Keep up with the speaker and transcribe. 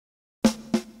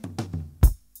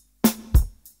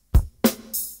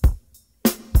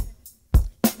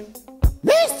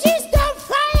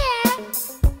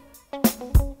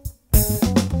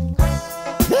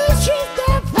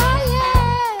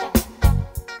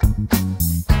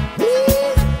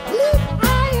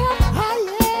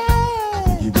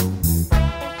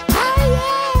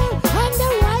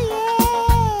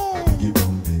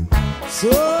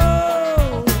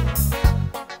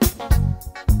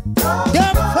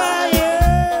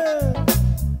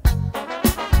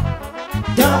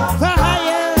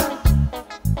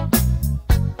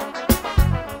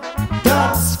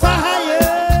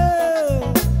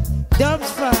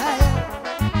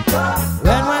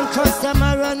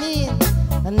in.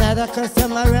 Another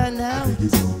customer ran out.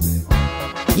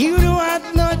 You don't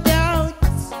have no doubt.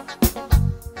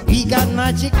 We got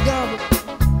magic dub,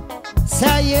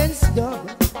 science dub,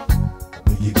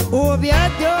 Obia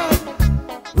dub,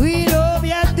 we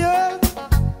Obia dub,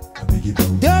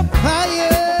 dub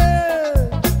fire,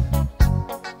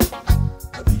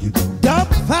 dub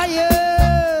fire,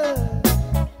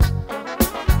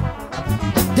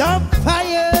 dub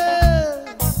fire,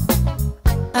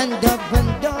 and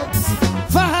dubs,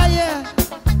 fire,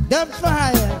 dub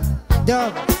fire,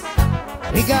 dubs.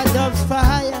 We got dubs for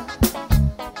hire.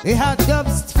 We have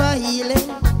dubs for healing,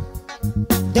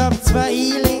 dubs for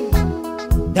healing,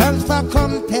 dubs for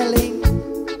compelling,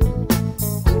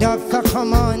 dubs for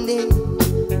commanding,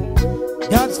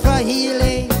 dubs for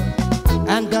healing,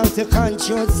 and dubs to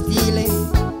control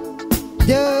stealing.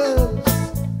 Dubs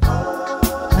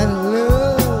and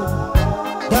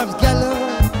love, dubs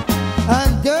galore,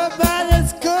 and dub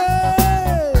is good.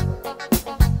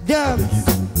 Dubs,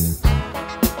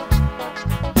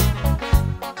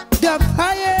 dub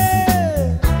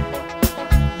fire,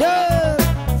 dub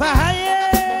for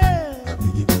hire.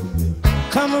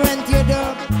 Come rent your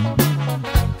dub,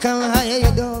 come hire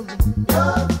your dub,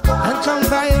 and come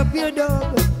buy up your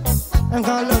dub, and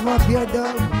come love up your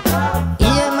dub.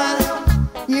 Yeah man,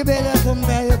 you better come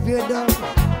buy up your dub.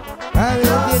 Or if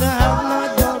you don't have no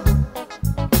dub,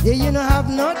 then you don't have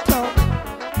no tub.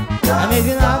 And if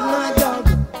you don't have no dub,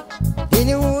 then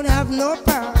you won't have no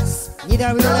past. You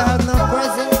don't really have no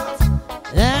present.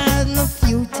 There's no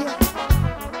future.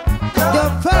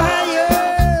 Dub fire,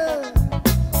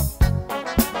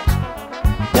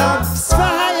 dubs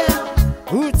fire,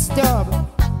 roots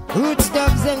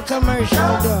dubs and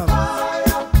commercial dubs,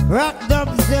 rock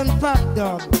dubs and pop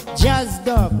dub, jazz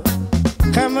dub,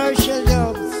 commercial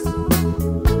dubs,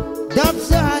 dubs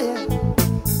fire,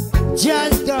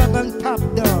 jazz dub and pop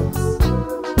dubs.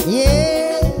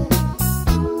 Yeah,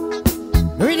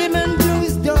 rhythm and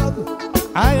blues dub,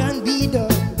 R&B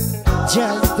dub,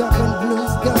 jazz dub and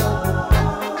blues dub,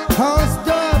 house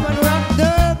dub and rock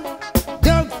dub,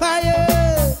 dub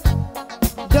fire,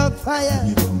 dub fire.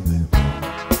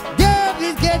 Dub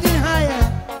is getting higher,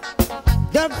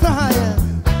 dub for higher,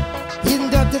 in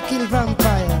dub to kill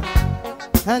vampire,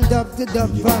 and dub to dub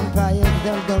vampire,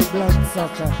 dub blood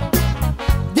sucker.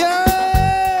 Dub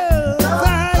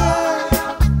fire,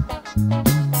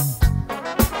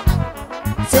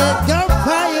 say dub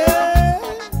fire.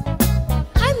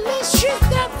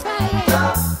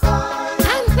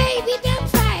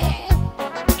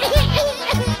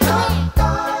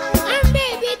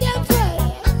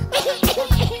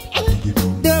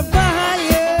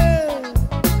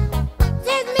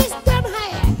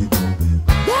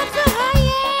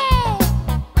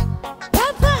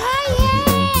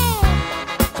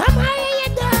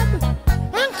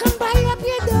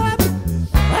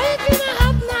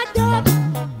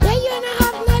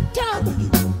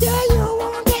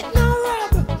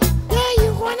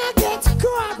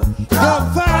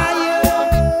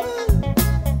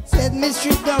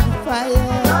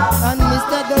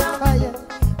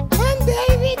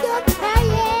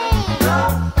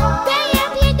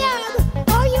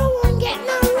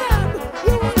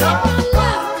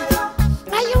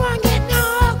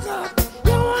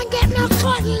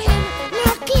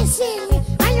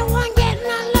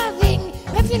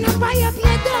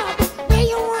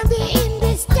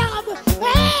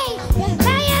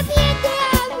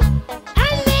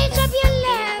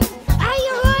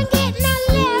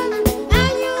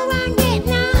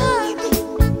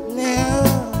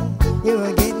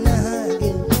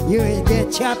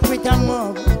 Chop with a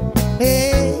mob.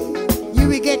 Hey, you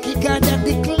will get kicked out of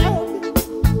the club.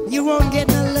 You won't get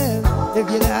no love if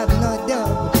you have no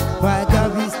dub. Why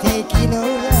dub is taking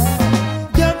over.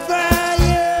 Dub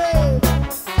fire,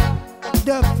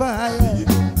 dub fire,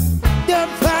 dub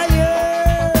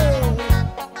fire,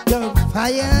 dub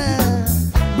fire.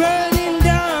 Burning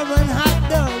dub and hot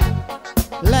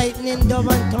dub, lightning dub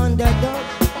and thunder dub,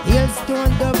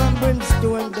 hailstone dub and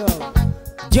brimstone dub,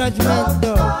 judgment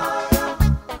dub.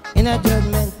 In a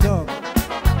judgment dub,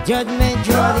 judgment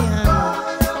draw the hammer,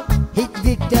 hit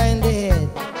Victor in the head.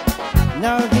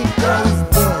 Now